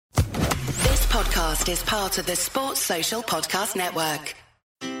podcast is part of the Sports Social Podcast Network.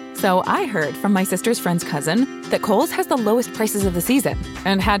 So I heard from my sister's friend's cousin that Kohl's has the lowest prices of the season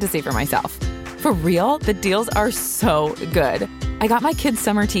and had to see for myself. For real, the deals are so good. I got my kids'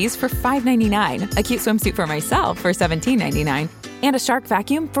 summer tees for $5.99, a cute swimsuit for myself for $17.99, and a Shark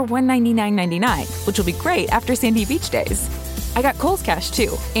vacuum for $199.99, which will be great after Sandy Beach days. I got Kohl's Cash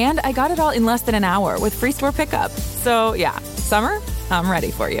too, and I got it all in less than an hour with free store pickup. So yeah, summer, I'm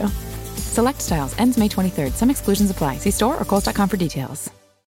ready for you. Select styles, ends May 23rd. Some exclusions apply. See store or Kohl's.com for details.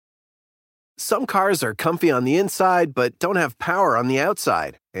 Some cars are comfy on the inside, but don't have power on the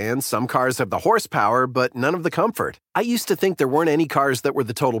outside. And some cars have the horsepower, but none of the comfort. I used to think there weren't any cars that were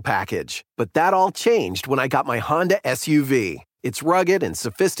the total package. But that all changed when I got my Honda SUV. It's rugged and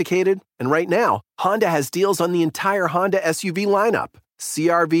sophisticated, and right now, Honda has deals on the entire Honda SUV lineup.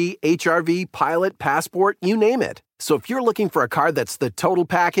 CR-V, HR-V, Pilot, Passport, you name it. So if you're looking for a car that's the total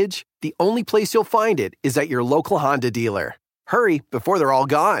package, the only place you'll find it is at your local Honda dealer. Hurry before they're all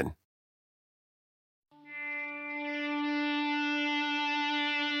gone.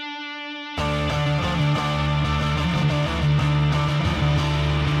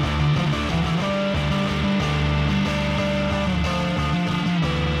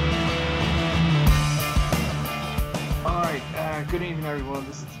 Good evening, everyone.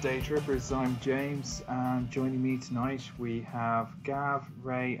 This is the Day Trippers. I'm James, and joining me tonight we have Gav,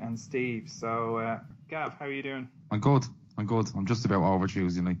 Ray, and Steve. So, Gav, how are you doing? I'm good. I'm just about over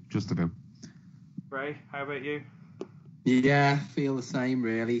Tuesday night. Just about. Ray, how about you? Yeah, feel the same.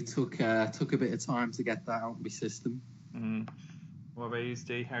 Really took a bit of time to get that out of my system. What about you,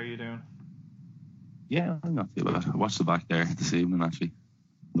 Steve? How are you doing? Yeah, I'm not too bad. I watched the back there this evening actually,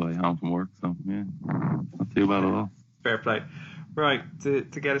 on the way home from work. So yeah, not too bad at all. Fair play. Right, to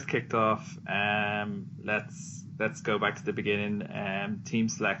get us kicked off, let's go back to the beginning. Team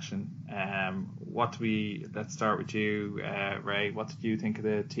selection. Let's start with you, Ray. What did you think of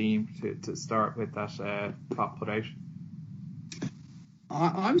the team to start with that Klopp put out?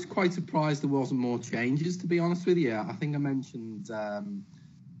 I was quite surprised there wasn't more changes, to be honest with you. I think I mentioned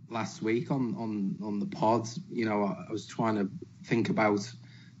last week on the pods. You know, I was trying to think about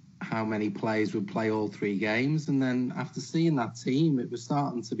how many players would play all three games, and then after seeing that team, it was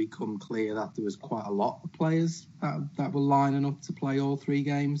starting to become clear that there was quite a lot of players that were lining up to play all three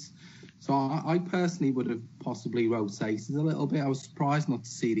games. So I personally would have possibly rotated a little bit. I was surprised not to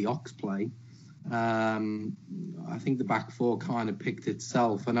see the Ox play. I think the back four kind of picked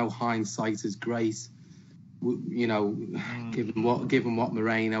itself. I know hindsight is great, you know, given what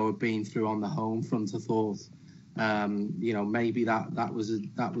Moreno had been through on the home front. I thought, you know, maybe that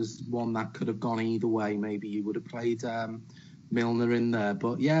was one that could have gone either way. Maybe you would have played Milner in there,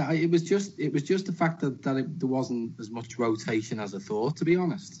 but yeah, it was just the fact that there wasn't as much rotation as I thought, to be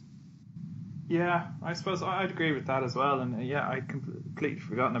honest. Yeah, I suppose I'd agree with that as well. And yeah, I'd completely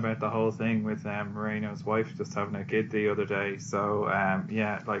forgotten about the whole thing with Moreno's wife just having a kid the other day. So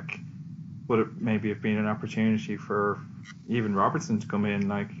yeah, like, would it maybe have been an opportunity for even Robertson to come in,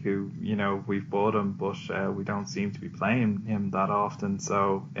 like, who, you know, we've bought him, but we don't seem to be playing him that often.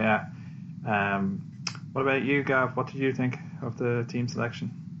 So yeah. What about you, Gav? What did you think of the team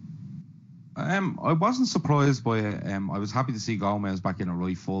selection? I wasn't surprised by it. I was happy to see Gomez back in a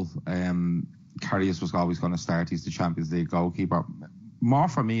right full. Karius was always going to start. He's the Champions League goalkeeper. More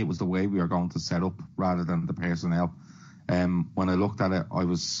for me, it was the way we were going to set up rather than the personnel. When I looked at it, I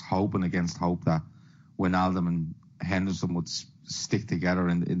was hoping against hope that Wijnaldum and Henderson would stick together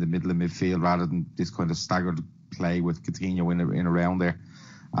in the middle of midfield rather than this kind of staggered play with Coutinho in around there.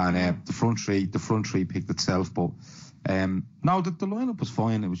 And the front three picked itself. But no, the lineup was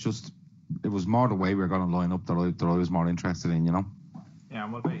fine. It was more the way we were going to line up that I was more interested in, you know. Yeah,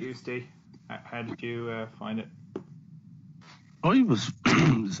 and what about you, Steve? How did you find it? I was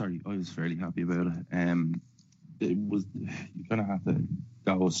fairly happy about it. It was, you kind of have to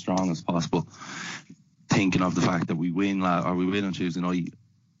go as strong as possible, thinking of the fact that we win on Tuesday night,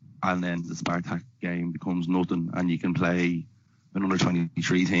 and then the Spartak game becomes nothing, and you can play an under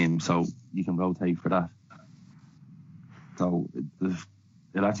 23 team, so you can rotate for that. So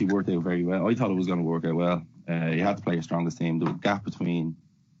it actually worked out very well. I thought it was going to work out well. You had to play your strongest team. The gap between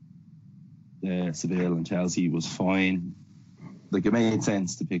Seville and Chelsea was fine. Like, it made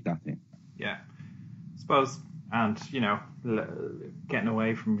sense to pick that team. Yeah, I suppose. And, you know, getting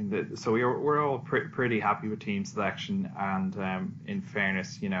away from so we're all pretty happy with team selection. And in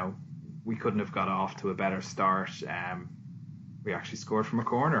fairness, you know, we couldn't have got off to a better start. We actually scored from a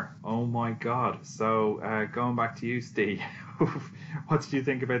corner. Oh my God! So going back to you, Steve, what did you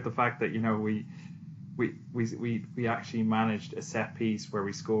think about the fact that, you know, we we actually managed a set piece where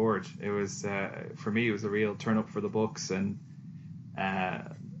we scored. It was for me, it was a real turn up for the books, and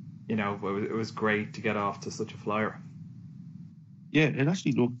it was great to get off to such a flyer. Yeah, it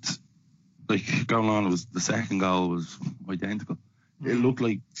actually looked like going on. It was the second goal was identical. It looked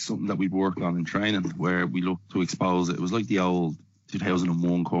like something that we'd worked on in training, where we looked to expose it. It was like the old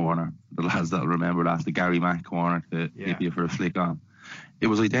 2001 corner. The lads that'll remember that, the Gary Mack corner to hit you for a flick on. It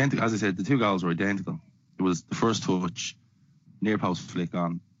was identical. As I said, the two goals were identical. It was the first touch, near post flick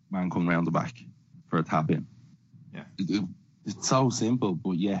on, man come round the back for a tap in. Yeah, it's so simple,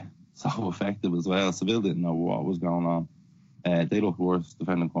 but yeah, so effective as well. Seville didn't know what was going on. They look worse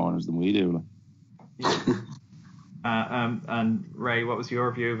defending corners than we do. And Ray, what was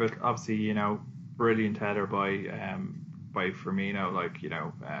your view of it? Obviously, brilliant header by Firmino. Like,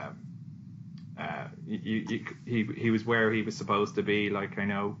 he was where he was supposed to be. Like, I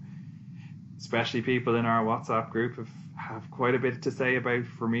know, especially people in our WhatsApp group have quite a bit to say about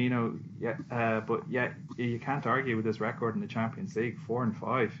Firmino. But you can't argue with his record in the Champions League, 4 and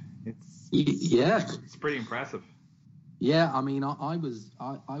 5. It's pretty impressive. Yeah, I mean, I was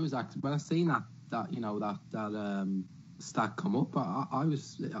actually, when I seen that stat come up, I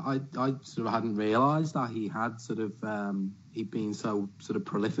sort of hadn't realised that he had sort of he'd been so sort of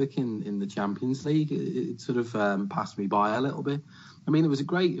prolific in the Champions League. It sort of passed me by a little bit. I mean, it was a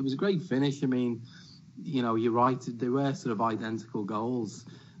great finish. I mean, you're right. They were sort of identical goals.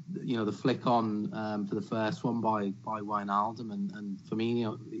 The flick on for the first one by Wijnaldum and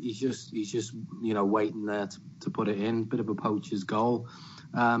Firmino, he's just waiting there to put it in. Bit of a poacher's goal.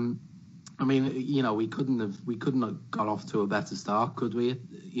 I mean, we couldn't have got off to a better start, could we?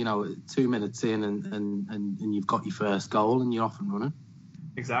 2 minutes in and you've got your first goal and you're off and running.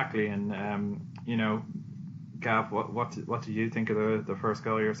 Exactly, and Gav, what did you think of the first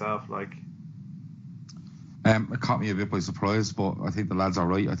goal yourself? Like, it caught me a bit by surprise, but I think the lads are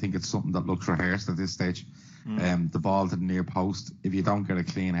right. I think it's something that looks rehearsed at this stage. The ball to the near post. If you don't get a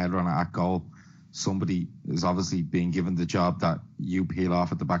clean header on it at goal, somebody is obviously being given the job that you peel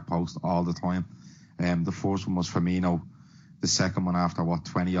off at the back post all the time. The first one was Firmino. The second one, after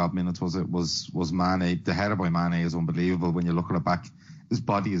 20 odd minutes was Mane. The header by Mane is unbelievable when you look at it back. His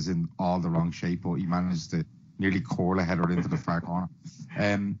body is in all the wrong shape, but he managed to nearly curl a header into the far corner.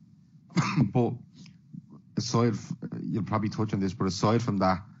 But aside, you'll probably touch on this, but aside from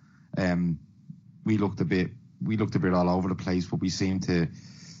that, we looked a bit all over the place, but we seemed to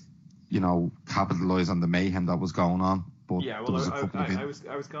capitalise on the mayhem that was going on. But yeah, well,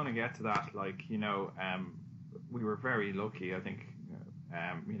 I was going to get to that. Like, we were very lucky. I think,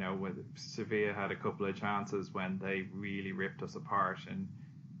 when Sevilla had a couple of chances when they really ripped us apart. And,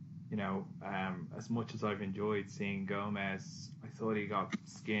 as much as I've enjoyed seeing Gomez, I thought he got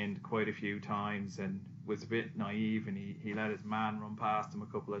skinned quite a few times and was a bit naive, and he let his man run past him a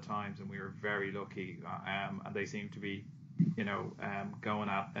couple of times, and we were very lucky. And they seemed to be, going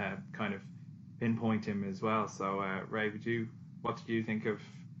at kind of pinpoint him as well. So, Ray, what did you think of?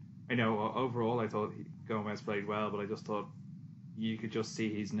 Overall I thought Gomez played well, but I just thought you could just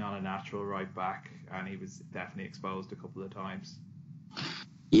see he's not a natural right back, and he was definitely exposed a couple of times.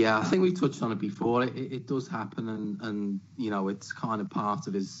 Yeah, I think we touched on it before. It does happen, and it's kind of part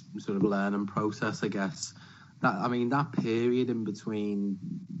of his sort of learning process, I guess. That period in between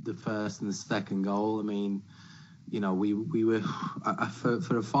the first and the second goal, I mean, we were for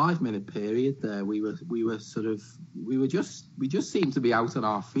a 5-minute period there. We just seemed to be out on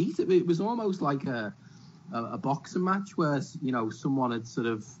our feet. It was almost like a boxing match where someone had sort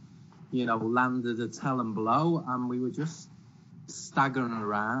of landed a telling blow, and we were just staggering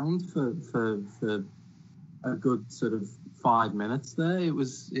around for a good sort of 5 minutes there. It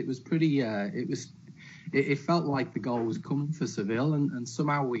was pretty. It felt like the goal was coming for Seville, and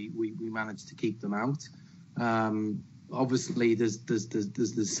somehow we managed to keep them out. Obviously, there's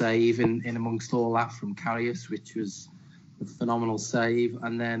the save in amongst all that from Karius, which was a phenomenal save,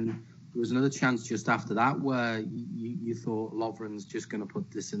 and then there was another chance just after that where you thought Lovren's just going to put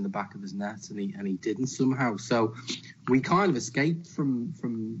this in the back of his net, and he didn't somehow. So we kind of escaped from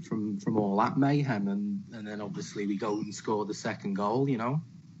all that mayhem, and then obviously we go and score the second goal.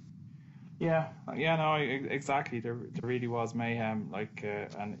 Yeah, no, exactly. There really was mayhem,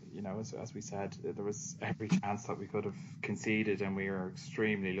 and as we said, there was every chance that we could have conceded, and we were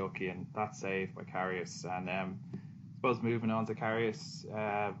extremely lucky. And that save by Karius, and I suppose moving on to Karius,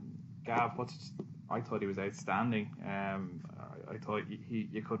 Gav, I thought he was outstanding. I thought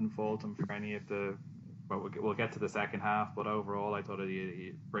you couldn't fault him for any of the. Well, we'll get to the second half, but overall, I thought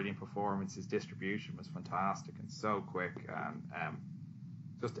he brilliant performance. His distribution was fantastic and so quick, and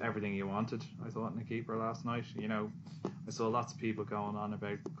just everything you wanted, I thought, in a keeper last night. You know, I saw lots of people going on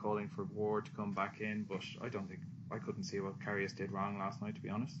about calling for Ward to come back in, but I couldn't see what Karius did wrong last night, to be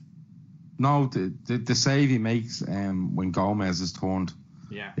honest. No, the save he makes when Gomez is turned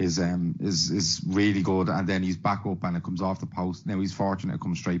is really good, and then he's back up and it comes off the post. Now he's fortunate it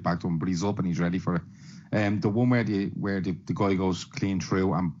comes straight back to him, but he's up and he's ready for it. The one where the guy goes clean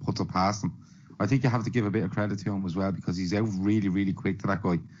through and puts it past him, I think you have to give a bit of credit to him as well, because he's out really, really quick to that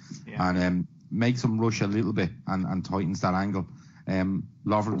guy, and makes him rush a little bit and tightens that angle.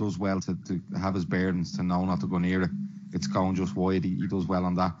 Lovren does well to have his bearings, to know not to go near it. It's going just wide. He does well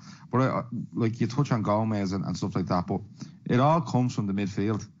on that. But like you touch on Gomez and stuff like that, but it all comes from the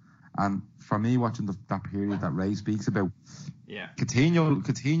midfield. And for me, watching that period that Ray speaks about,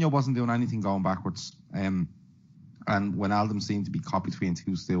 Coutinho wasn't doing anything going backwards. And when Alden seemed to be caught between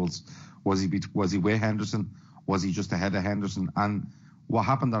two stools, was he with Henderson? Was he just ahead of Henderson? And what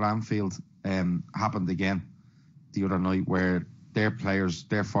happened at Anfield happened again the other night, where their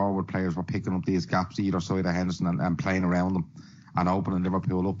forward players were picking up these gaps either side of Henderson and playing around them and opening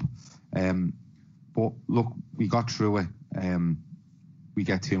Liverpool up. But look, we got through it. We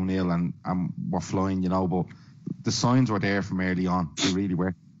get 2-0 and we're flying, you know, but the signs were there from early on. They really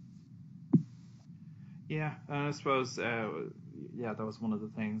were. Yeah, and I suppose that was one of the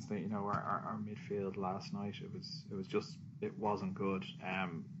things that, you know, our midfield last night, it wasn't good.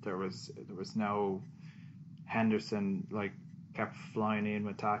 There was no Henderson, like, kept flying in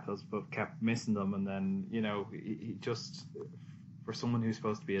with tackles but kept missing them, and then, you know, he just, for someone who's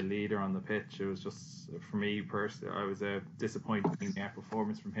supposed to be a leader on the pitch, it was just, for me personally, I was disappointed in the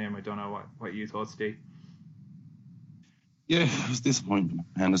performance from him. I don't know what you thought, Steve. Yeah, it was disappointing,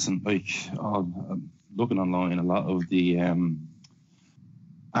 Henderson. Like, looking online, a lot of the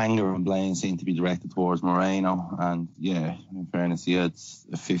anger and blame seemed to be directed towards Moreno, and yeah, in fairness, he had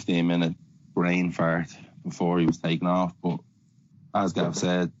a 15-minute brain fart before he was taken off, but as Gav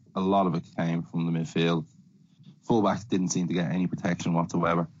said, a lot of it came from the midfield. Fullbacks didn't seem to get any protection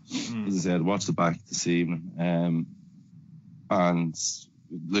whatsoever. As I said, watch the back this evening. And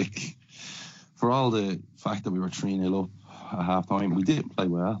like, for all the fact that we were 3-0 up at half time, we didn't play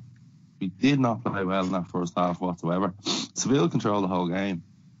well. We did not play well in that first half whatsoever. Seville controlled the whole game.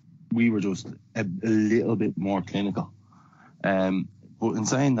 We were just a little bit more clinical. But in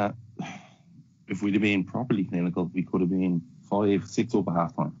saying that, if we'd have been properly clinical, we could have been 5-6 up at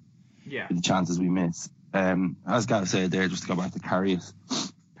half time. Yeah. With the chances we missed. As Gav said there, just to go back to Karius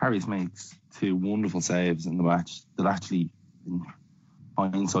makes 2 wonderful saves in the match that actually, in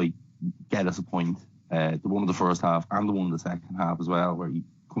hindsight, get us a point. The one of the first half and the one of the second half as well, where he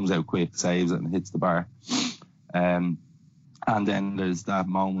comes out quick, saves it and hits the bar. And then there's that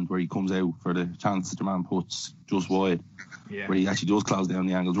moment where he comes out for the chance that Jermaine puts just wide, where he actually does close down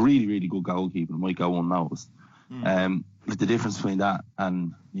the angles. Really, really good goalkeeping. It might go unnoticed. But the difference between that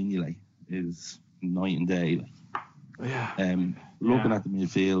and Mignolet is night and day. Looking at the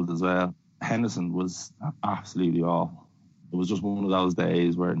midfield as well, Henderson was absolutely awful. It was just one of those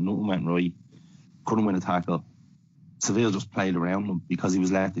days where nothing went right. Couldn't win a tackle. Seville just played around him because he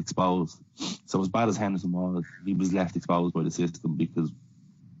was left exposed. So as bad as Henderson was, he was left exposed by the system because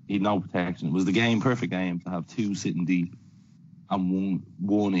he had no protection. It was the perfect game to have 2 sitting deep and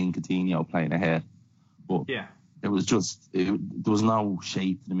one in Coutinho playing ahead. But it was just, there was no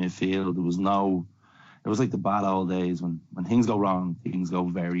shape to the midfield. It was like the bad old days when things go wrong, things go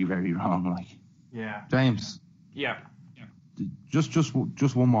very, very wrong. Like, James. Yeah. Just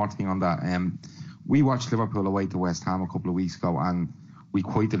one more thing on that. We watched Liverpool away to West Ham a couple of weeks ago, and we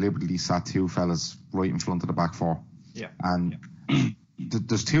quite deliberately sat 2 fellas right in front of the back four. Yeah. And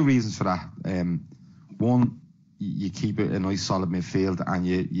there's 2 reasons for that. One, you keep it a nice solid midfield, and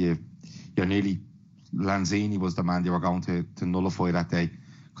you're nearly, Lanzini was the man they were going to nullify that day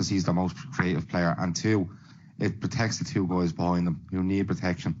because he's the most creative player. And 2, it protects the 2 guys behind them who need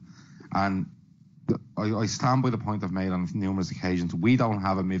protection. And I stand by the point I've made on numerous occasions. We don't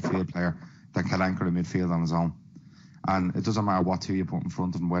have a midfield player that can anchor the midfield on his own. And it doesn't matter what 2 you put in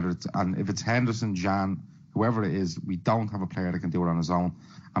front of him, and if it's Henderson, Jan, whoever it is, we don't have a player that can do it on his own.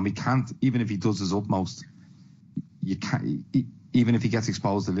 And we can't, even if he does his utmost, you can't, even if he gets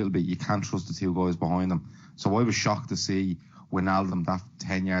exposed a little bit, you can't trust the 2 guys behind him. So I was shocked to see Wijnaldum that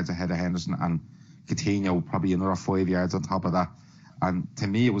 10 yards ahead of Henderson and Coutinho probably another 5 yards on top of that. And to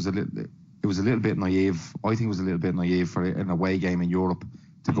me, it was a little bit naive. I think it was a little bit naive for an away game in Europe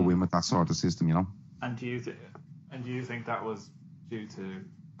to go in with that sort of system, you know. And do you think that was due to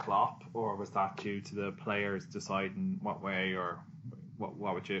Klopp, or was that due to the players deciding what way, or what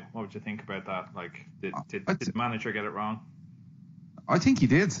would you think about that? Like, did the manager get it wrong? I think he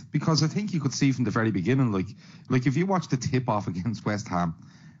did, because I think you could see from the very beginning, like if you watch the tip-off against West Ham,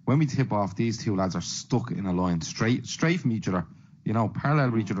 when we tip off, these two lads are stuck in a line straight from each other,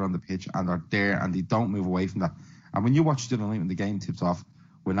 parallel with each other on the pitch, and they're there and they don't move away from that. And when you watch the night when the game tips off,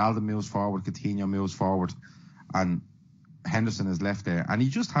 Wijnaldum moves forward, Coutinho moves forward, and Henderson is left there, and he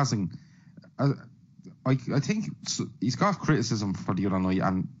just hasn't. I think he's got criticism for the other night,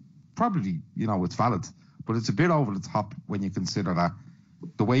 and probably it's valid, but it's a bit over the top when you consider that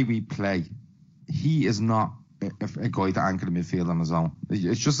the way we play, he is not a guy to anchor the midfield on his own.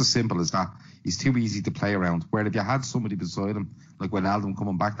 It's just as simple as that. He's too easy to play around. Where if you had somebody beside him, like Wijnaldum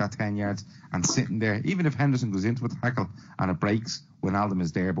coming back that 10 yards and sitting there, even if Henderson goes into a tackle and it breaks, Wijnaldum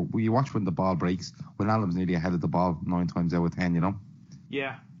is there. But when you watch when the ball breaks, Wijnaldum's nearly ahead of the ball 9 times out of 10,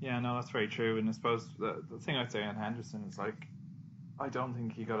 Yeah, no, that's very true. And I suppose the thing I'd say on Henderson is, like, I don't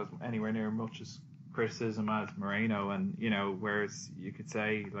think he got anywhere near much as criticism as Moreno, and whereas you could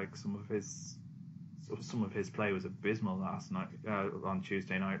say like some of his play was abysmal last night on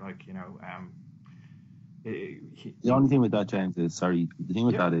Tuesday night. Like the only thing with that, James, is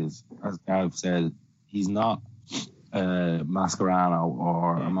that is, as Gav said, he's not Mascherano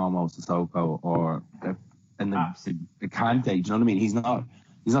or a Momo Sissoko or the Kante. Do you know what I mean? He's not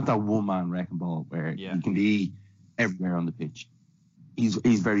that one man wrecking ball where he can be everywhere on the pitch. He's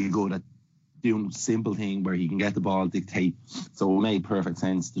very good at doing a simple thing where he can get the ball, dictate. So it made perfect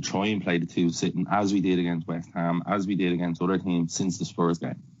sense to try and play the two sitting, as we did against West Ham, as we did against other teams since the Spurs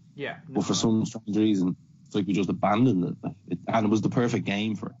game. Yeah. But for some strange reason, it's like we just abandoned it. And it was the perfect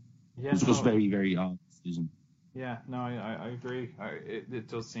game for it. Yeah, it was just very, very odd decision. Yeah, no, I agree. It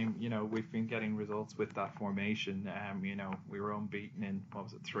does seem, we've been getting results with that formation. We were unbeaten in,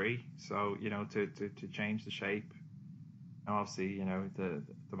 3? So, to change the shape. Now, obviously,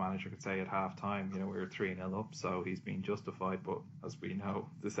 the manager could say at half time, we were 3-0 up, so he's been justified. But as we know,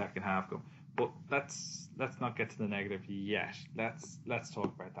 the second half go. But let's not get to the negative yet. Let's talk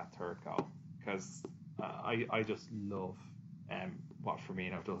about that third goal, because I just love what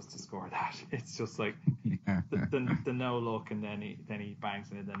Firmino does to score that. It's just like the no look, and then he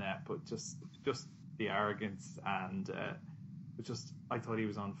bangs it in the net. But just the arrogance, and I thought he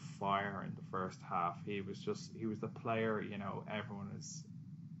was on fire in the first half. He was the player, everyone is,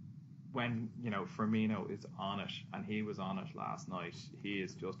 when, Firmino is on it, and he was on it last night, he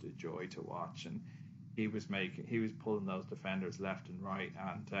is just a joy to watch, and he was pulling those defenders left and right.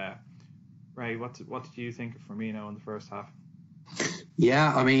 And Ray, what did you think of Firmino in the first half?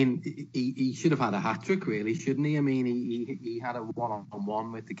 Yeah, I mean, he should have had a hat-trick, really, shouldn't he? I mean, he had a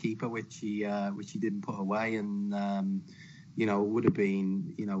one-on-one with the keeper, which he didn't put away, and would have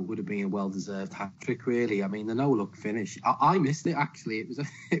been a well-deserved hat-trick, really. I mean, the no-look finish, I missed it, actually.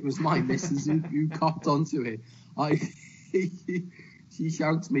 It was my missus who copped onto it. She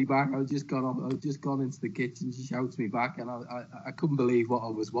shouts me back. I just gone into the kitchen. She shouts me back, and I couldn't believe what I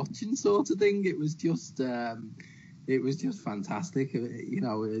was watching, sort of thing. It was just fantastic.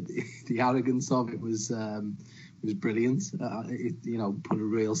 The arrogance of it was brilliant. It put a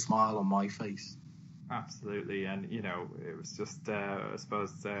real smile on my face. Absolutely, and it was just I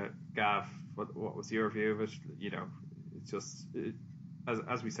suppose Gav, what was your view of it? It's just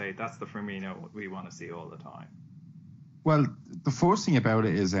as we say, that's the Firmino we want to see all the time. Well, the first thing about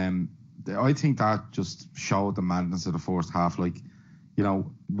it is I think that just showed the madness of the first half. Like,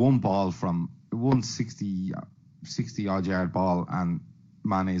 one ball from 160 odd yard ball, and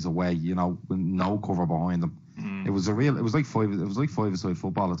Mane's away, with no cover behind him. It was like five-a-side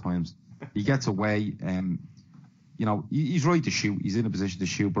football at times. He gets away, he's right to shoot. He's in a position to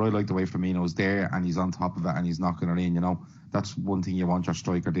shoot, but I like the way Firmino's there and he's on top of it and he's knocking it in. That's one thing you want your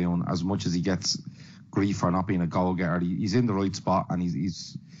striker doing. As much as he gets grief for not being a goal getter, he's in the right spot and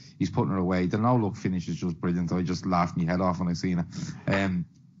he's putting it away. The no look finish is just brilliant. I just laughed my head off when I seen it.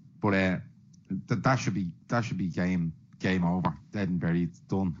 But that should be game over, dead and buried,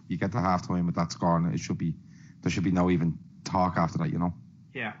 done. You get to half time with that score, and there should be no even talk after that.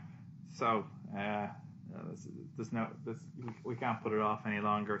 Yeah. So we can't put it off any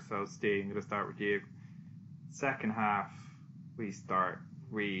longer. So Steve, I'm going to start with you. Second half, we start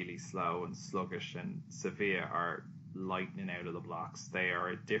really slow and sluggish, and Sevilla are lightning out of the blocks. They are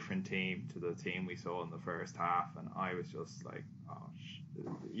a different team to the team we saw in the first half, and I was just like,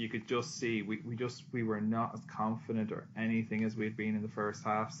 you could just see we were not as confident or anything as we'd been in the first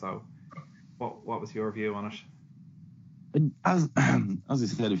half. So what was your view on it? As I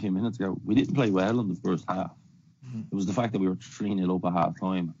said a few minutes ago, we didn't play well in the first half. It was the fact that we were 3-0 up at half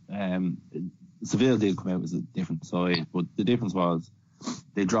time. Seville did come out as a different side, but the difference was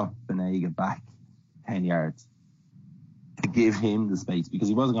they dropped Banega back 10 yards. to give him the space because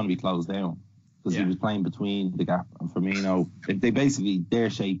he wasn't going to be closed down because he was playing between the gap and Firmino. They basically, their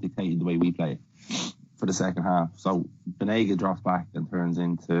shape dictated the way we play for the second half. So Banega drops back and turns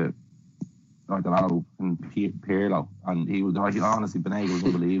into, I don't know, Pirlo. And he was, honestly, Banega was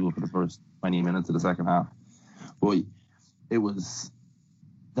unbelievable for the first 20 minutes of the second half. But it was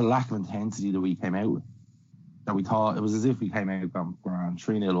the lack of intensity that we came out with. That we thought, it was as if we came out grand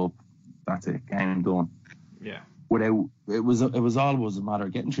 3-0 up, that's it, game done. Yeah. It was always a matter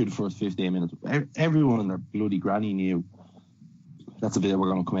of getting through the first 15 minutes. Everyone in their bloody granny knew that's a bit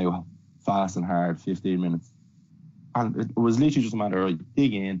we're going to come out fast and hard, 15 minutes. And it was literally just a matter of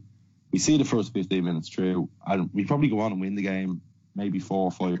dig in. We see the first 15 minutes through, and we probably go on and win the game, maybe 4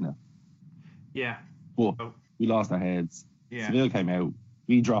 or 5 now. Yeah. But we lost our heads. Yeah. Seville came out.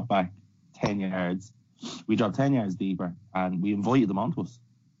 We dropped back 10 yards. We dropped 10 yards deeper, and we invited them onto us.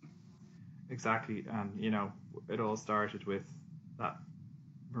 Exactly, and it all started with that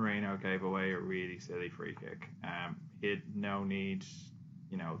Moreno gave away a really silly free kick. He had no need,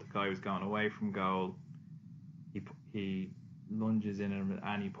 the guy was going away from goal. He lunges in him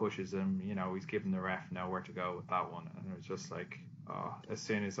and he pushes him. He's giving the ref nowhere to go with that one, and it was just like, as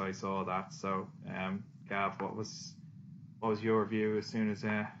soon as I saw that. So, Gav, what was your view as soon as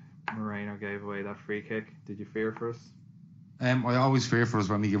Moreno gave away that free kick? Did you fear for us? I always fear for us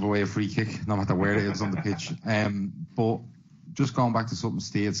when we give away a free kick, no matter where it is on the pitch. But just going back to something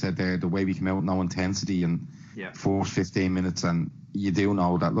Steve said there, the way we came out, no intensity and first 15 minutes, and you do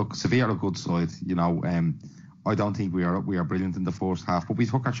know that, look, Sevilla are a good side, I don't think we are brilliant in the first half, but we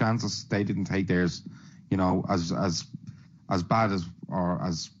took our chances. They didn't take theirs, as bad as, or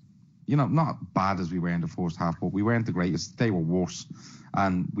as, not bad as we were in the first half, but we weren't the greatest. They were worse,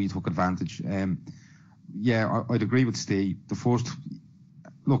 and we took advantage. I'd agree with Steve. The first,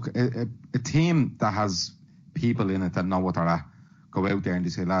 look, a team that has people in it that know what they're at, go out there and they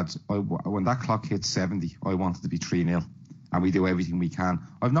say, lads, when that clock hits 70, I want it to be 3-0, and we do everything we can.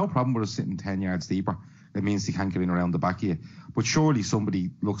 I've no problem with us sitting 10 yards deeper. It means they can't get in around the back of you. But surely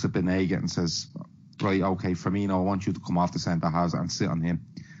somebody looks at Banega and says, right, okay, Firmino, I want you to come off the centre halves and sit on him.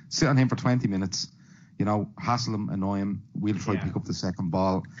 Sit on him for 20 minutes. Hassle him, annoy him. We'll try to pick up the second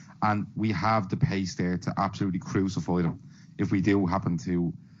ball. And we have the pace there to absolutely crucify them if we do happen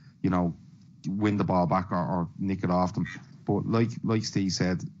to, win the ball back or nick it off them. But like Steve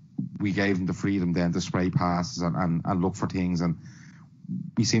said, we gave them the freedom then to spray passes and look for things. And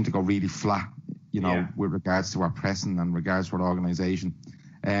we seem to go really flat, with regards to our pressing and regards to our organisation.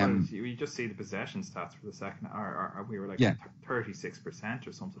 We just see the possession stats for the second, or we were like 36%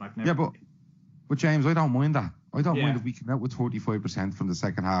 or something. I've never. Yeah, but James, I don't mind that. I don't mind if we come out with 35% from the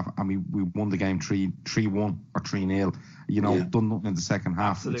second half and we won the game 3-1 or 3-0. Done nothing in the second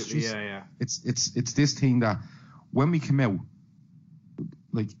half. Absolutely, It's this thing that when we come out,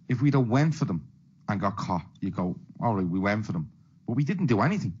 like if we'd have went for them and got caught, you go, all right, we went for them, but we didn't do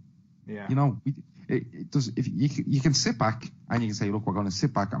anything. Yeah. It does. If you can sit back and you can say, look, we're going to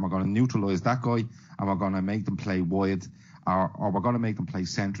sit back and we're going to neutralise that guy and we're going to make them play wide, or we're going to make them play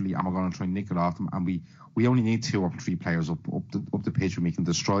centrally and we're going to try and nick it off them, and we only need 2 or 3 players up the pitch and we can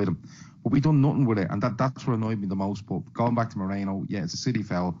destroy them. But we done nothing with it, and that's what annoyed me the most. But going back to Moreno, it's a silly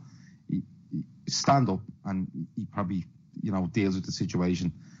foul. He stand up and he probably deals with the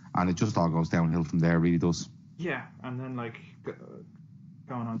situation, and it just all goes downhill from there. It really does. Yeah, and then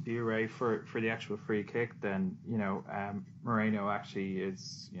going on to you, Ray, for the actual free kick, then Moreno actually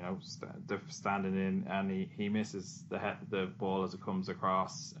is standing in, and he misses the ball as it comes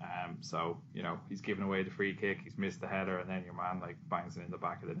across. So he's given away the free kick, he's missed the header, and then your man bangs it in the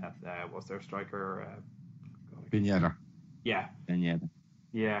back of the net. What's their striker? Pineda. Yeah. Pineda.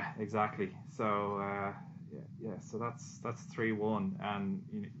 Yeah, exactly. So so that's 3-1, and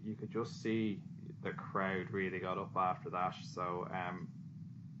you could just see the crowd really got up after that. So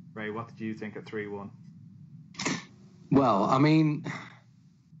Ray, what did you think at 3-1? Well, I mean,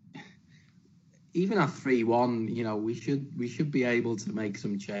 even at 3-1, we should be able to make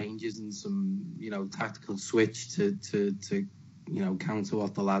some changes and some, tactical switch to counter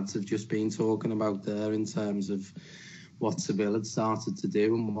what the lads have just been talking about there in terms of what Seville had started to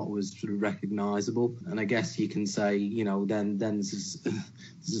do and what was sort of recognisable. And I guess you can say, then there's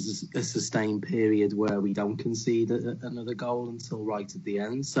a sustained period where we don't concede another goal until right at the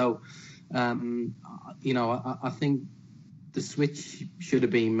end. So, I think the switch should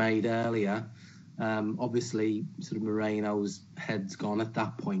have been made earlier. Obviously, sort of Moreno's head's gone at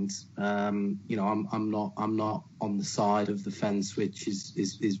that point. I'm not on the side of the fence, which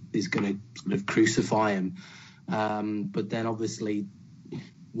is going to sort of crucify him. But then obviously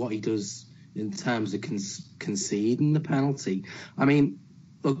what he does in terms of conceding the penalty. I mean,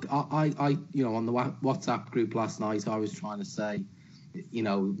 look, I on the WhatsApp group last night, I was trying to say,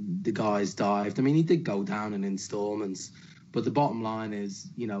 the guy's dived. I mean, he did go down in installments, but the bottom line is,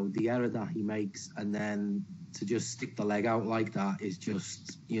 the error that he makes, and then to just stick the leg out like that is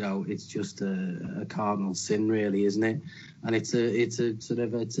just, it's just a cardinal sin, really, isn't it? And it's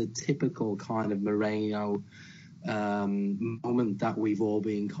a typical kind of Moreno moment that we've all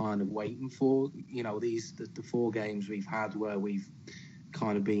been kind of waiting for. The 4 games we've had where we've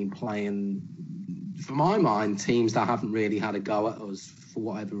kind of been playing, for my mind, teams that haven't really had a go at us for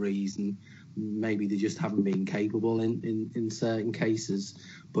whatever reason. Maybe they just haven't been capable in certain cases.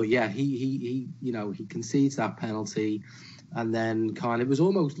 But yeah, he concedes that penalty, and then it was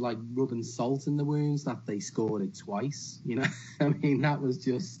almost like rubbing salt in the wounds that they scored it twice. I mean, that was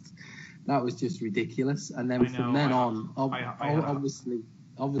just ridiculous. And then from then on,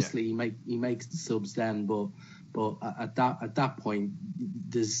 obviously he makes the subs then, but at that point,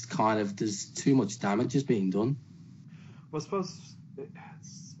 there's too much damage is being done. Well, I suppose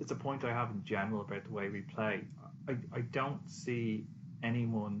it's a point I have in general about the way we play. I don't see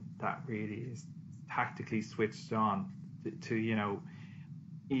anyone that really is tactically switched on to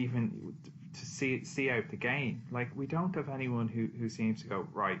even to see out the game. Like, we don't have anyone who seems to go,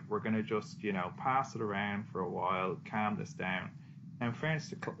 right, we're going to just pass it around for a while, calm this down. Now, in fairness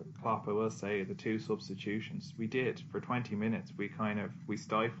to Klopp, I will say the 2 substitutions we did for 20 minutes, we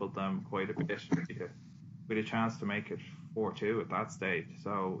stifled them quite a bit. We had a chance to make it 4-2 at that stage.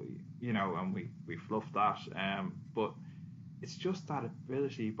 So, and we fluffed that. But it's just that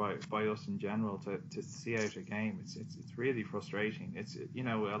ability by us in general to see out a game. It's really frustrating. It's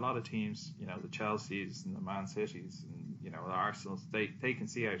a lot of teams, the Chelseas and the Man Cities and the Arsenals, they can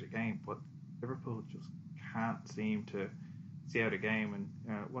see out a game, but Liverpool just can't seem to see out a game. And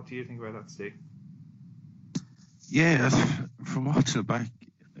what do you think about that, Steve? Yeah, from watching it back,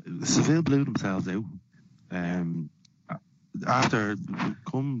 Seville blew themselves out. After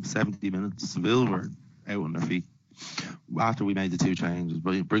come 70 minutes, Seville were out on their feet. After we made the 2 changes,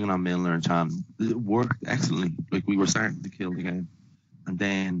 bringing on Milner and Chan, it worked excellently. Like, we were starting to kill the game, and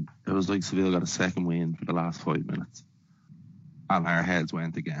then it was like Seville got a second win for the last 5 minutes, and our heads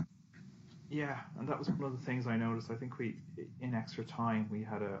went again. Yeah, and that was one of the things I noticed. I think in extra time, we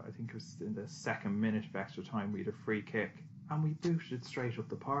had I think it was in the 2nd minute of extra time, we had a free kick, and we booted it straight up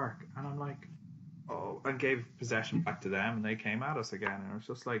the park, and I'm like, and gave possession back to them, and they came at us again, and it was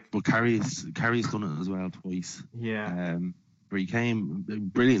just like... Well, Carrie's done it as well twice. Yeah. Where he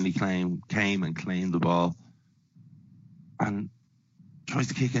brilliantly came and claimed the ball, and tries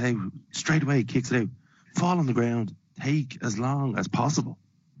to kick it out. Straight away, kicks it out. Fall on the ground. Take as long as possible.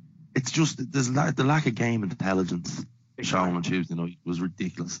 It's just, the lack of game intelligence shown on Tuesday night was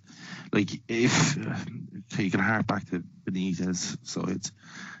ridiculous. Like, if you can hark back to Benitez sides,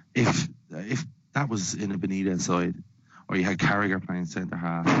 if that was in a Benitez side, or you had Carragher playing centre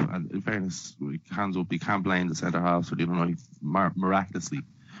half, and in fairness, hands up, you can't blame the centre halves for doing it miraculously.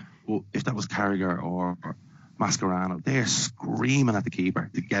 But if that was Carragher or Mascherano, they're screaming at the keeper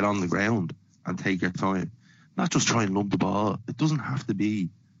to get on the ground and take your time, not just try and lump the ball. It doesn't have to be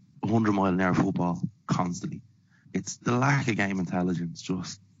 100-mile-an-hour football constantly. It's the lack of game intelligence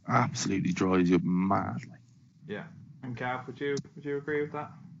just absolutely drives you mad. Yeah. And Gav, would you agree with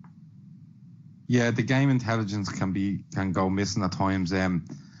that? Yeah, the game intelligence can go missing at times.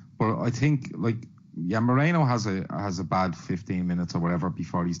 But I think Moreno has a bad 15 minutes or whatever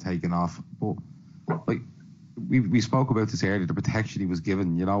before he's taken off. But we spoke about this earlier. The protection he was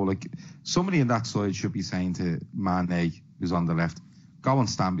given, somebody in that side should be saying to Mane, who's on the left, go and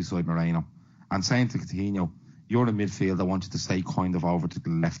stand beside Moreno, and saying to Coutinho, you're in midfield, I want you to stay kind of over to the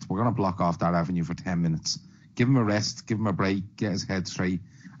left. We're going to block off that avenue for 10 minutes. Give him a rest, give him a break, get his head straight.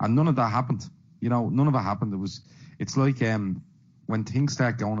 And none of that happened. None of it happened. It's like when things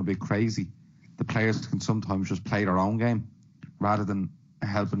start going a bit crazy, the players can sometimes just play their own game rather than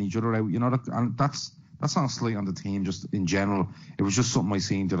helping each other out. And that's not a slight on the team, just in general. It was just something I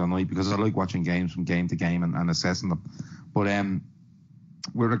seen the other night because I like watching games from game to game and assessing them. But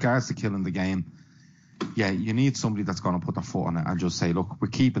with regards to killing the game, yeah, you need somebody that's going to put their foot on it and just say, look, we're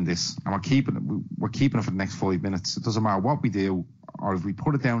keeping this, and we're keeping it for the next 5 minutes. It doesn't matter what we do, or if we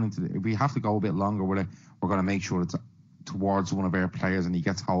put it down if we have to go a bit longer with it, we're going to make sure it's towards one of our players and he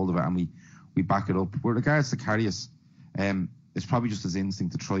gets hold of it and we back it up. With regards to Karius, it's probably just his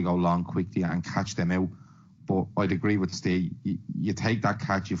instinct to try to go long quickly and catch them out. But I'd agree with Steve. You take that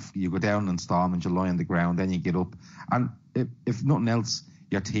catch, you go down and storm and you lie on the ground, then you get up. And if nothing else,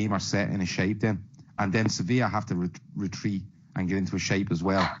 your team are set in a shape then. And then Sevilla have to retreat and get into a shape as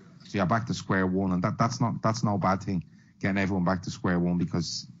well. So you're back to square one, and that's no bad thing, getting everyone back to square one,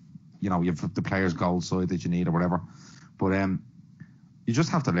 because you have the players' goal side that you need or whatever. But you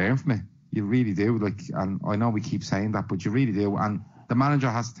just have to learn from it. You really do. And I know we keep saying that, but you really do. And the manager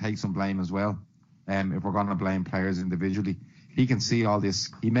has to take some blame as well. If we're going to blame players individually, he can see all this.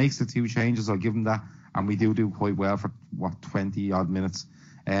 He makes the 2 changes. I'll give him that, and we do quite well for 20 odd minutes.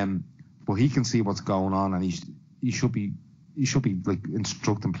 But he can see what's going on, and he should be like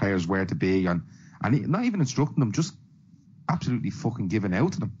instructing players where to be, and not even instructing them, just absolutely fucking giving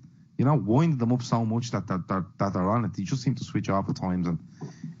out to them. Winding them up so much that they're on it. They just seem to switch off at times, and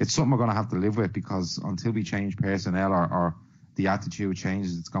it's something we're going to have to live with, because until we change personnel or the attitude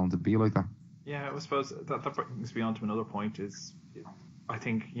changes, it's going to be like that. Yeah, I suppose that brings me on to another point. Is I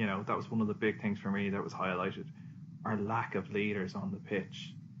think that was one of the big things for me that was highlighted: our lack of leaders on the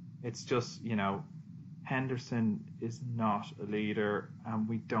pitch. It's just Henderson is not a leader, and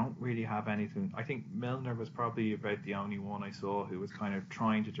we don't really have anything. I think Milner was probably about the only one I saw who was kind of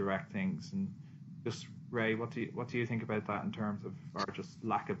trying to direct things. And just, Ray, what do you think about that in terms of our just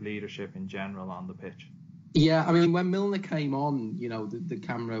lack of leadership in general on the pitch? Yeah, I mean, when Milner came on, the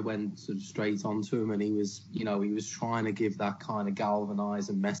camera went sort of straight onto him, and he was trying to give that kind of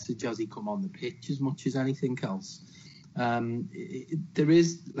galvanising message as he come on the pitch as much as anything else. There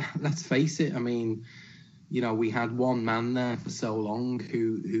is, let's face it, I mean, we had one man there for so long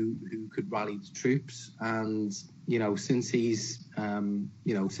who could rally the troops, and since he's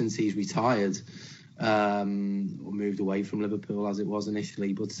retired, or moved away from Liverpool as it was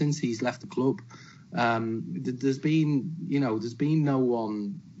initially, but since he's left the club, there's just been no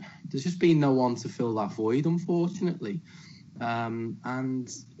one to fill that void, unfortunately. And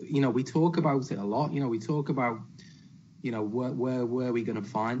we talk about it a lot. We talk about where are we going to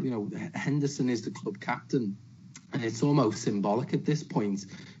find? Henderson is the club captain, and it's almost symbolic at this point.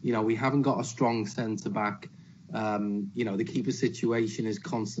 We haven't got a strong centre back. The keeper situation is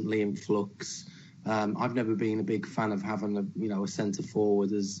constantly in flux. I've never been a big fan of having a centre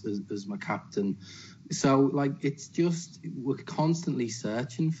forward as my captain. So it's just, we're constantly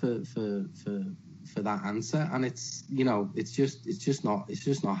searching for that answer, and it's just not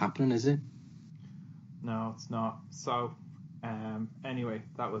happening, is it? No, it's not. So, anyway,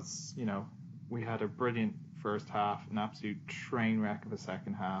 that was, we had a brilliant first half, an absolute train wreck of a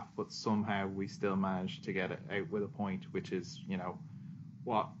second half, but somehow we still managed to get it out with a point, which is,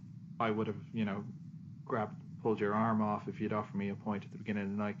 what I would have, pulled your arm off if you'd offered me a point at the beginning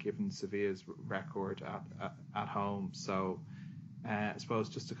of the night, given Sevilla's record at home. So, I suppose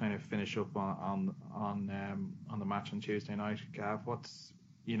just to kind of finish up on the match on Tuesday night, Gav, what's,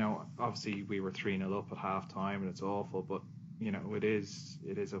 obviously we were 3-0 up at half time, and it's awful, but it is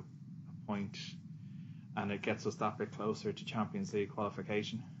a point, and it gets us that bit closer to Champions League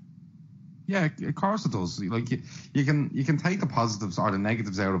qualification. Yeah, of course it does. You can take the positives or the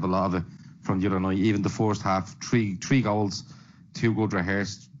negatives out of a lot of it from the other night. Even the first half, three goals, 2 good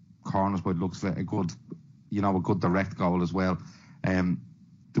rehearsed corners, but it looks like a good direct goal as well. There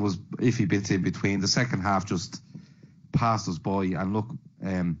was iffy bits in between. The second half just passed us by, and look,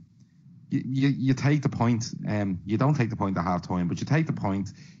 you take the point. You don't take the point at half time, but you take the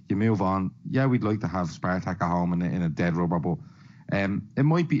point, you move on. Yeah, we'd like to have Spartak at home in a dead rubber, but it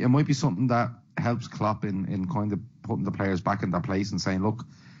might be something that helps Klopp in kind of putting the players back in their place and saying, look,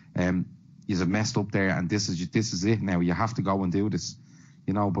 you've messed up there, and this is it now. You have to go and do this,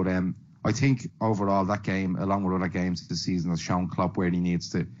 But I think overall that game, along with other games this season, has shown Klopp where he needs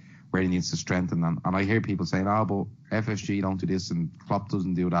to strengthen. And I hear people saying, but FSG don't do this and Klopp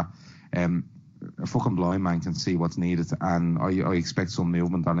doesn't do that. A fucking blind man can see what's needed, and I expect some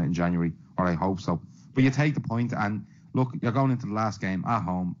movement on it in January, or I hope so. But you take the point, and look, you're going into the last game at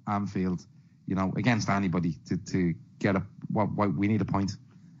home, Anfield, against anybody to get what we need a point.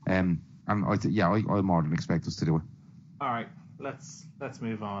 And I more than expect us to do it. All right, let's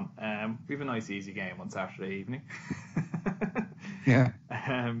move on. We have a nice easy game on Saturday evening. Yeah.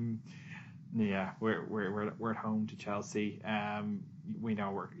 We're at home to Chelsea. We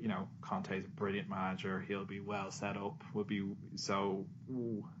know Conte's a brilliant manager. He'll be well set up.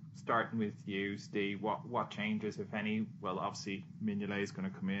 Starting with you, Steve. What changes, if any? Well, obviously Mignolet is going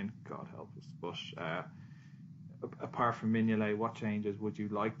to come in. God help us. But apart from Mignolet, what changes would you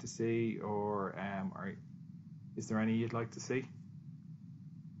like to see, or is there any you'd like to see?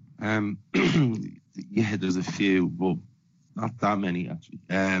 Yeah, there's a few, but not that many actually.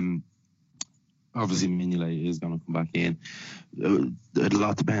 Obviously Mignolet is going to come back in. A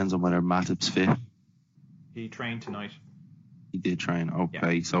lot depends on whether Matip's fit. He trained tonight. He did train.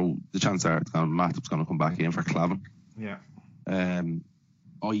 Okay, yeah. So the chances are Matip's going to come back in for Klavan. Yeah.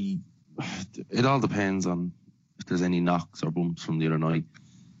 It all depends on if there's any knocks or bumps from the other night.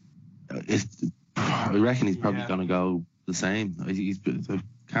 I reckon he's probably going to go the same. I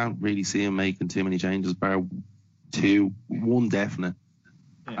can't really see him making too many changes, bar one definite,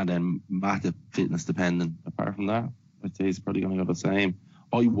 and then Matip fitness dependent. Apart from that, I'd say he's probably going to go the same.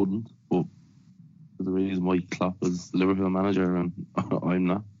 I wouldn't, but there's a reason why Klopp is the Liverpool manager and I'm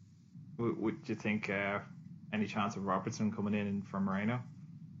not. Would you think any chance of Robertson coming in for Moreno?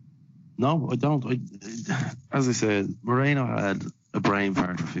 No, I don't. As I said, Moreno had a brain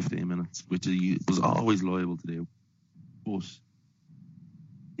fart for 15 minutes, which he was always liable to do. But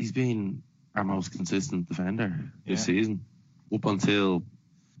he's been our most consistent defender this season, up until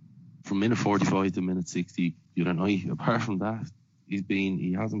from minute 45 to minute 60 the other night. Apart from that,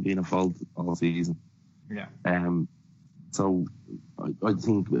 he hasn't been a fault all season. Yeah. So I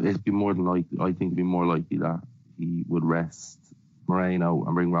think it'd be more likely that he would rest Moreno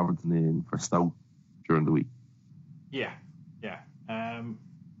and bring Robertson in for Stoke during the week. Yeah.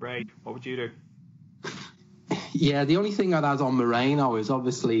 Ray, what would you do? Yeah, the only thing I'd add on Moreno is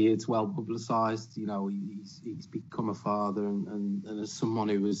obviously it's well publicised. You know, he's become a father, and as someone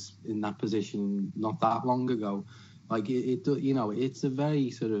who was in that position not that long ago, like it's a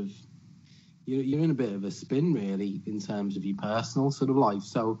very sort of you're in a bit of a spin really in terms of your personal sort of life.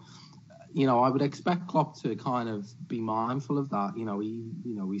 So, I would expect Klopp to kind of be mindful of that.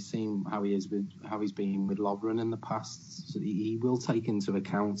 We've seen how he's been with Lovren in the past. So he will take into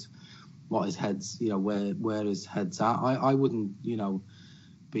account what his head's, where his head's at. I wouldn't,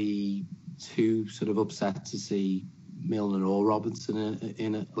 be too sort of upset to see Milner or Robertson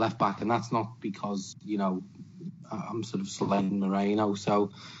in a left back, and that's not because I'm sort of slating Moreno.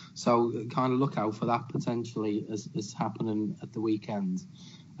 So kind of look out for that potentially as happening at the weekend.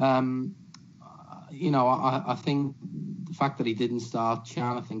 I think the fact that he didn't start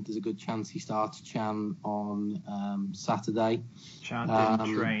Can, I think there's a good chance he starts Can on Saturday. Can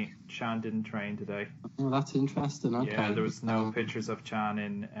didn't train today. Oh, that's interesting. Okay. Yeah, there was no pictures of Can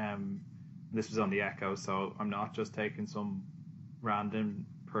in. This was on the Echo, so I'm not just taking some random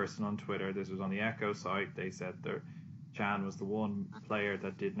person on Twitter. This was on the Echo site. They said Can was the one player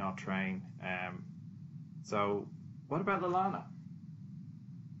that did not train. So what about Lallana?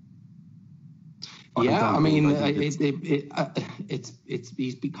 Yeah, I mean, he's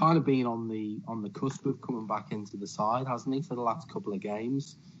kind of been on the cusp of coming back into the side, hasn't he, for the last couple of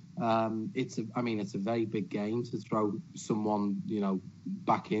games? It's a very big game to throw someone,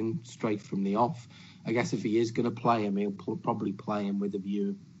 back in straight from the off. I guess if he is going to play him, he'll probably play him with a view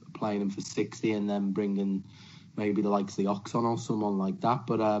of playing him for 60 and then bringing maybe the likes of the Oxon or someone like that.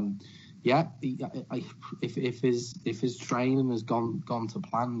 But if his training has gone to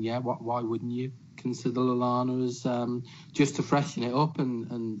plan, why wouldn't you consider Lallana as just to freshen it up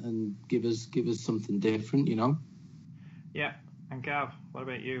and give us something different, Yeah. And Gav, what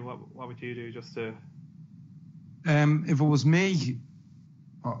about you? What would you do just to? If it was me,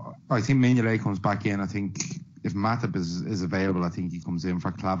 I think Mignolet comes back in. I think if Matip is available, I think he comes in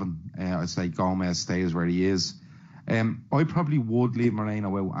for Klavan. I'd say Gomez stays where he is. I probably would leave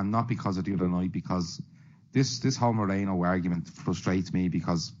Moreno out, and not because of the other night, because this whole Moreno argument frustrates me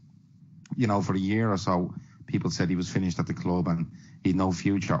because, for a year or so, people said he was finished at the club and he'd no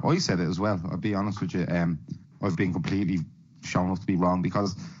future. I said it as well. I'll be honest with you. I've been completely shown up to be wrong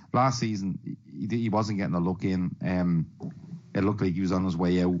because last season he wasn't getting a look in. It looked like he was on his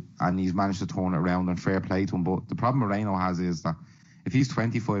way out, and he's managed to turn it around, and fair play to him. But the problem Moreno has is that if he's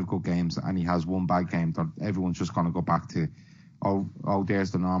 25 good games and he has one bad game, then everyone's just going to go back to,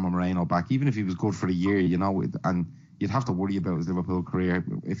 there's the normal Moreno back. Even if he was good for a year, and you'd have to worry about his Liverpool career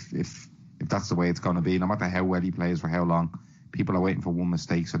if that's the way it's going to be. No matter how well he plays for how long, people are waiting for one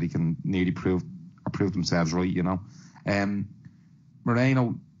mistake so they can nearly prove themselves right,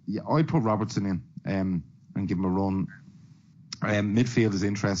 Moreno, I'd put Robertson in and give him a run. Midfield is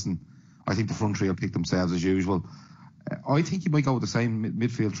interesting. I think the front three will pick themselves as usual. I think you might go with the same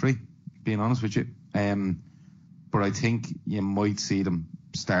midfield three, being honest with you. But I think you might see them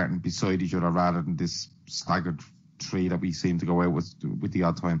starting beside each other rather than this staggered three that we seem to go out with the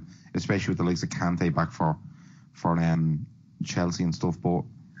odd time, especially with the likes of Kante back for Chelsea and stuff. But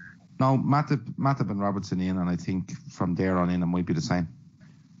no, Matip and Robertson in, and I think from there on in it might be the same.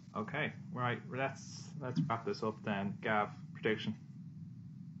 Okay, right. Let's wrap this up then. Gav, prediction?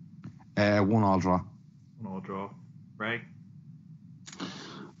 1-1 draw. 1-1 draw. Ray?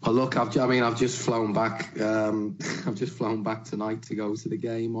 Well, look, I've just flown back. I've just flown back tonight to go to the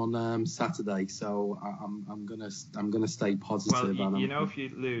game on Saturday, so I'm gonna stay positive. Well, you know, if you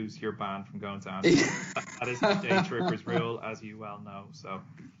lose, you're banned from going to Anfield. That is the Day Trippers rule, as you well know.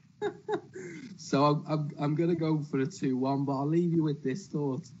 So I'm gonna go for a 2-1, but I'll leave you with this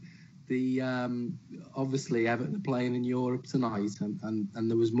thought. The obviously Everton are playing in Europe tonight, and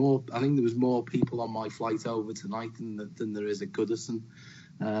there was more. I think there was more people on my flight over tonight than there is at Goodison.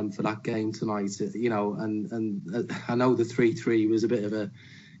 For that game tonight, you know, and I know the 3-3 was a bit of a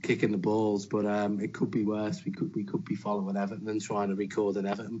kick in the balls, but it could be worse. We could be following Everton and trying to record an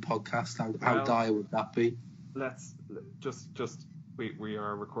Everton podcast. How dire would that be? Let's we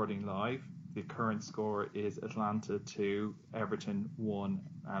are recording live. The current score is Atlanta 2, Everton 1,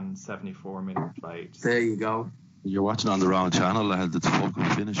 and 74 minutes played. There you go. You're watching on the wrong channel, lad. It's fucking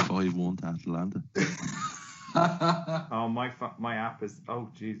finished 5-1 to Atlanta. Oh, my app is. Oh,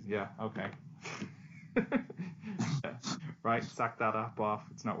 jeez, yeah, okay. Right, sack that app off.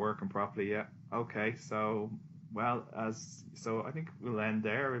 It's not working properly yet. Okay, so I think we'll end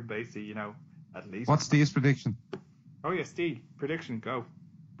there. And basically, you know, at least. What's Steve's prediction? Oh yeah, Steve, prediction, go.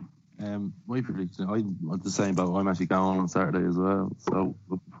 My prediction, I'm the same boat. I'm actually going on Saturday as well, so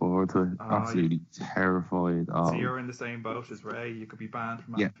looking forward to it. Absolutely terrified. So you're in the same boat as Ray. You could be banned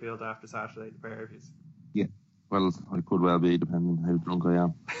from Anfield after Saturday, the pair of you. Yeah, well, I could well be, depending on how drunk I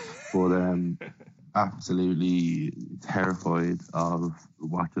am. But absolutely terrified of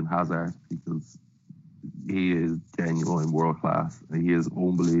watching Hazard, because he is genuine world class. He is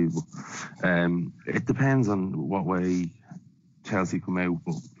unbelievable. It depends on what way Chelsea come out,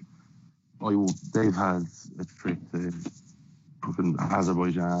 but they've had a trip to fucking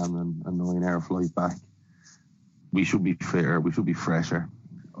Azerbaijan and a 9-hour flight back. We should be fitter. We should be fresher.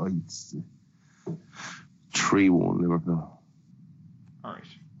 3-1 Liverpool. All right.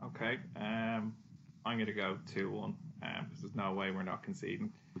 Okay. I'm going to go 2-1. There's no way we're not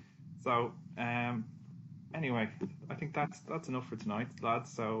conceding. So, anyway, I think that's enough for tonight,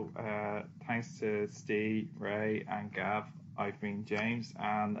 lads. So, thanks to Steve, Ray, and Gav. I've been James,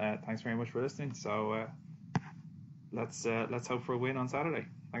 and thanks very much for listening. So, let's hope for a win on Saturday.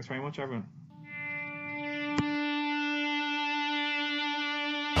 Thanks very much, everyone.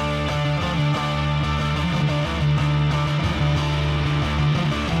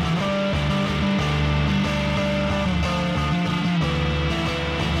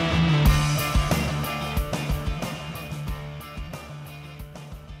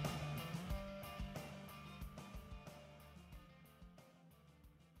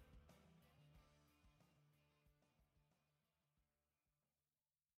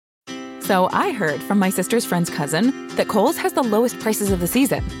 So I heard from my sister's friend's cousin that Kohl's has the lowest prices of the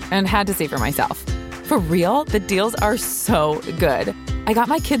season and had to see for myself. For real, the deals are so good. I got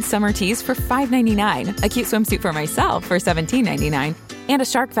my kids' summer tees for $5.99, a cute swimsuit for myself for $17.99, and a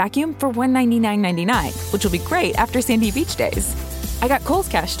Shark vacuum for $199.99, which will be great after Sandy Beach days. I got Kohl's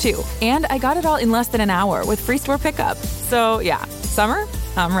Cash too, and I got it all in less than an hour with free store pickup. So yeah, summer,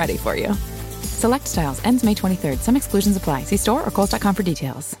 I'm ready for you. Select styles, ends May 23rd. Some exclusions apply. See store or Kohl's.com for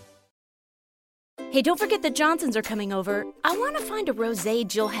details. Hey, don't forget the Johnsons are coming over. I want to find a rosé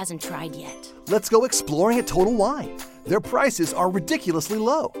Jill hasn't tried yet. Let's go exploring at Total Wine. Their prices are ridiculously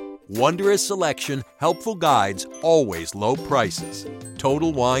low. Wondrous selection, helpful guides, always low prices.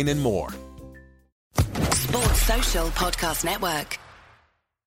 Total Wine and more. Sports Social Podcast Network.